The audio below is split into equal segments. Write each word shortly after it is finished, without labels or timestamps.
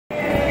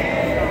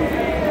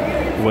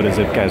what is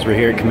it, guys? We're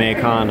here at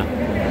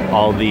Kamehacon.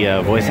 All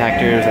the voice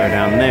actors are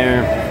down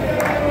there.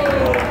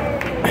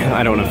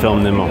 I don't want to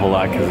film them a whole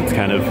lot because it's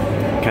kind of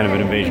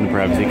an invasion of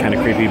privacy, kind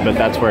of creepy. But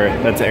that's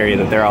the area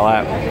that they're all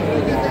at.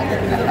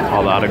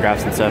 All the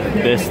autographs and stuff.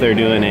 They're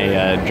doing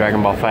a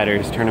Dragon Ball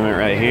FighterZ tournament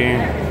right here.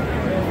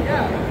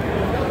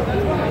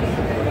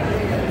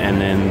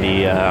 And then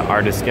the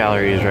artist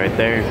gallery is right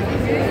there.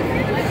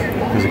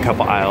 There's a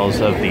couple aisles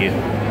of the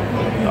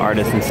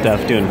artists and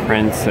stuff doing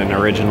prints and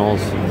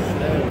originals.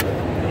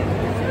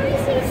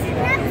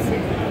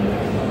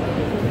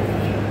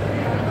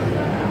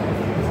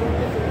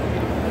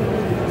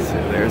 So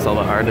there's all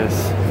the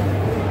artists.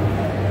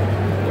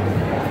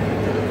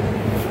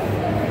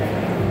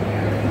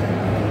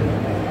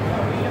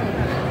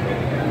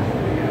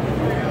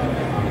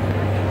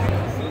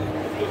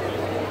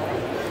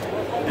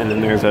 And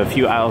then there's a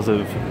few aisles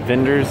of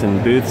vendors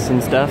and booths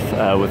and stuff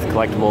with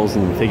collectibles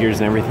and figures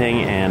and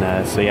everything.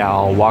 And so yeah,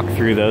 I'll walk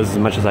through those as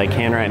much as I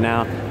can right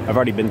now. I've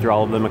already been through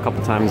all of them a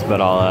couple times, but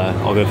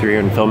I'll go through here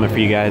and film it for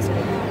you guys.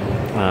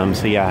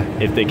 So yeah,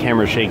 if the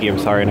camera's shaky, I'm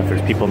sorry, and if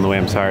there's people in the way,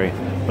 I'm sorry.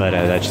 But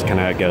that's just kind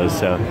of how it goes.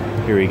 So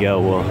here we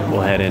go.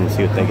 We'll head in and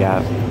see what they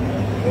got.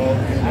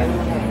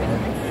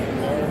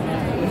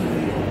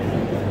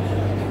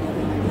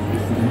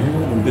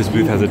 This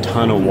booth has a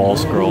ton of wall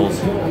scrolls.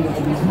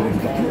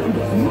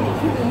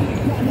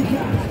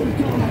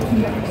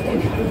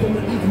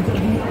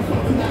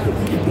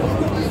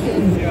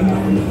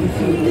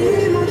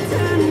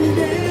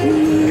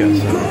 Got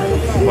some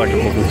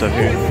collectibles and stuff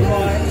here,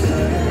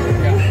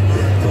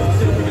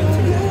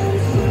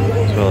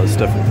 as well as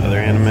stuff from other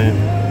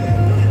anime.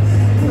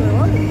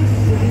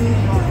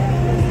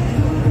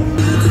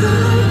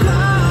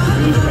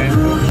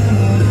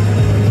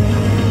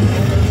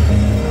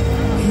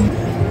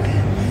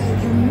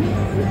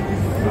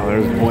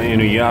 There's Boy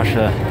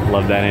Inuyasha.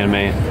 Love that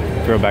anime.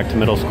 Throwback to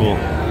middle school.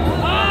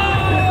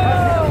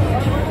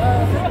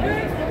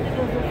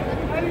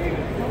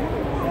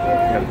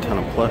 Got a ton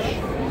of plush.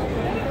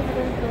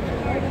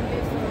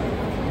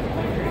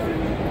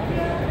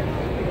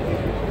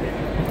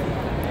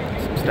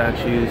 Some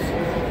statues.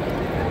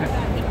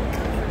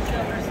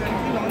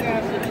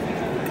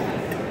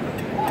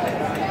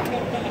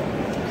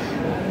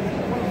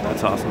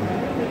 That's awesome.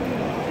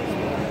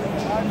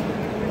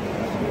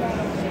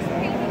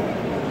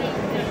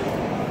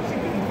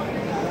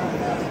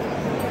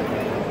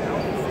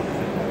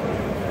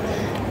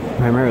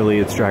 Primarily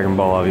it's Dragon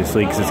Ball,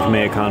 obviously, because it's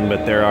Kamehacon,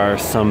 but there are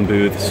some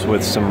booths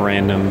with some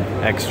random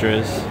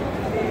extras.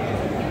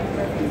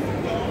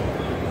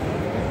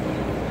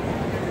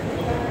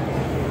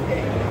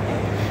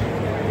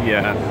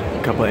 Yeah,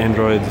 a couple of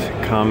androids,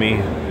 Kami,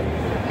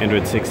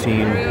 Android 16,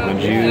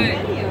 Majud,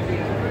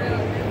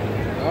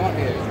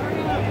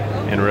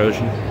 and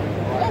Roshi.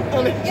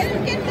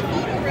 Get the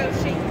photo,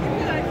 Roshi.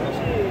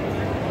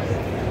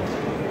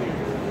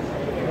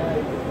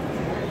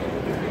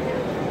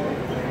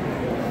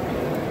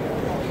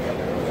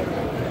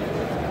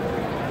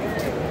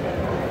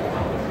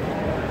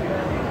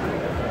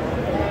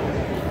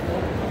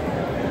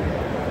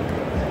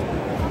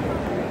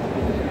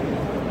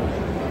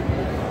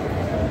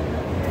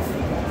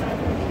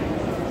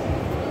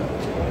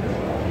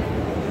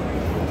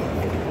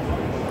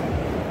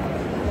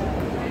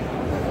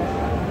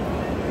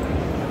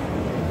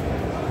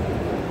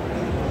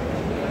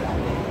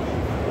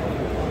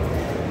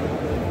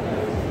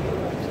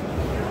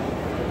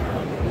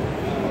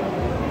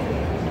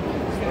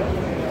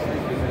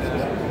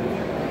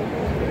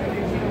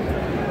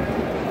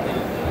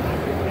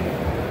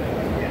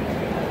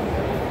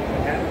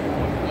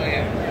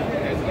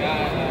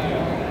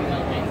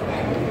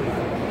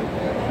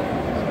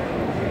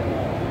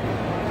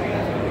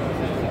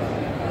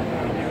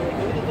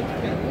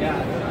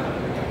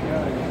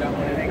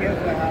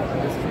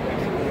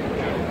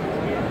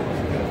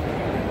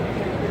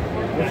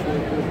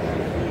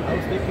 I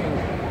was thinking,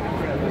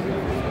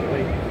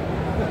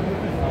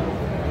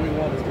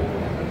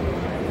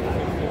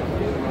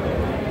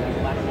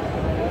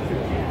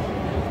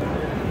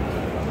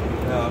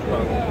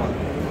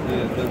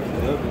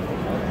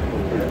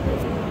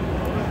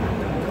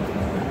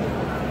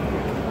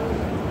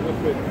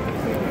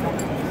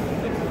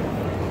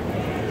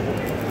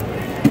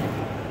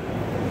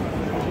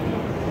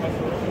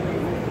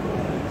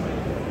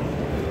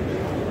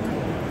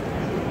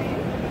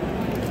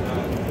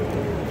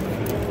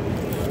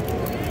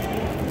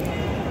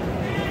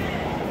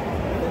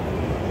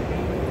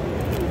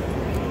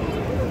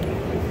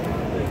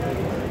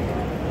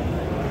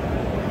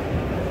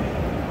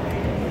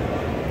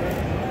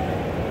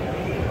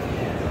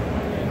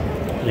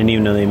 I didn't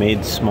even know they made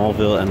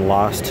Smallville and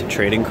Lost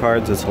trading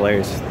cards. It's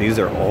hilarious. These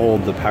are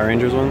old, the Power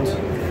Rangers ones.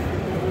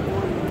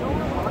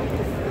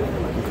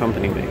 What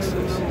company makes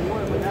this?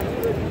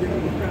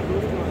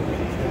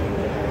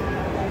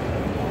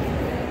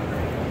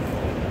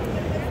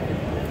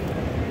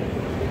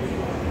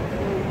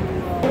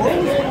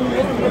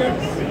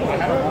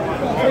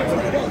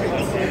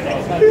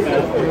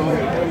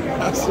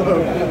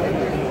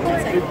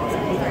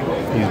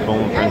 These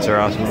bone prints are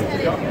awesome. My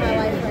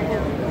life right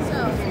now. So,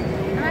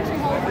 I'm actually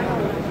holding my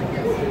home.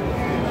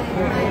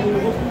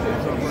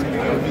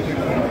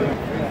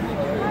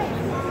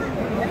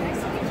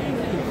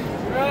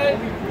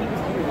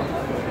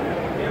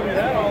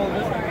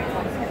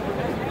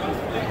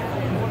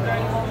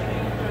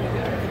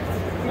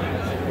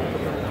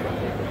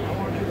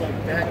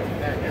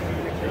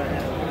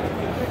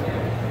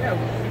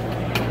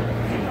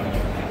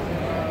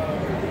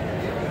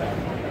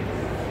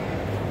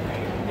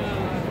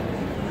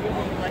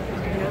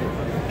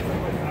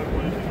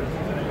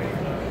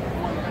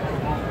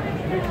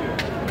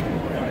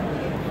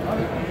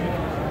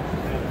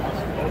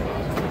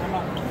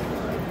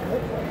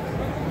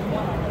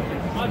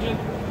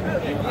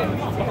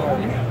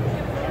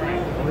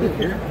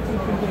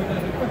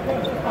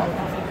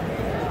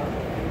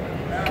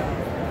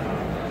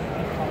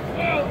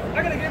 I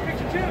gotta get a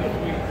picture too.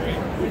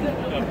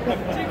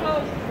 Too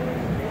close.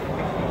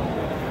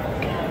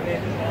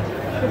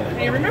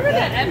 Hey, remember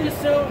that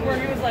episode where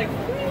he was like,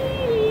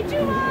 "We do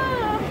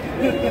love,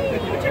 we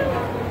do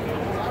love."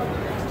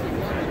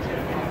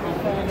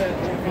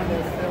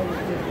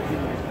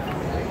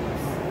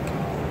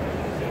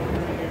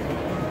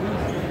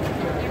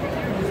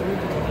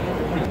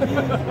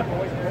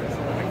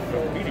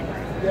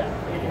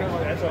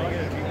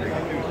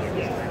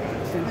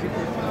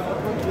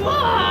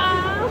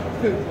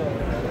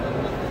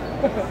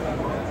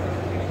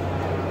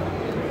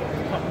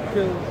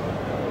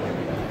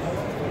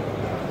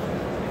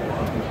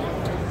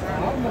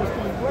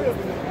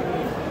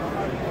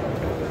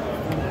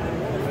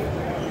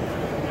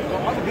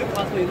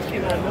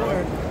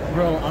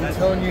 Bro, I'm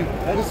telling you,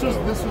 this was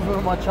one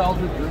of my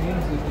childhood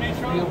dreams, is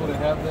just to be able to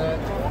have that.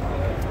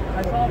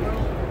 I saw, bro.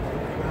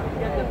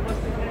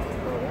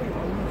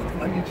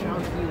 I can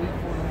challenge the Elite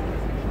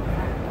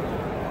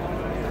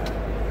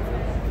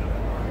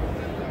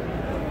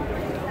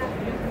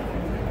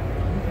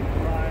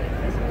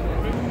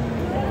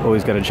Four.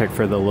 Always got to check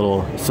for the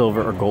little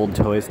silver or gold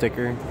toy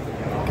sticker,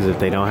 because if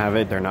they don't have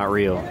it, they're not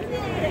real.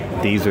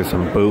 These are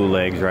some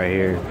bootlegs right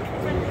here.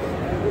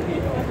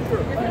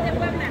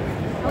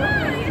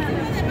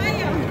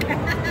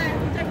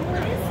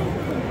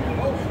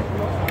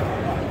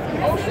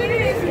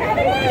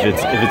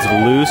 If it's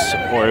loose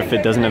or if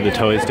it doesn't have the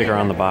toy sticker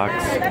on the box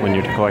when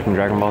you're collecting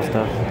Dragon Ball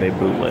stuff, they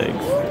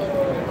bootlegs.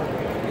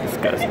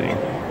 Disgusting.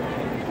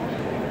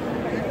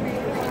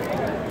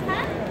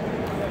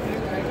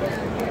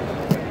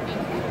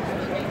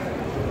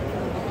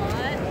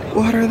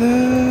 What are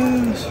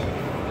those?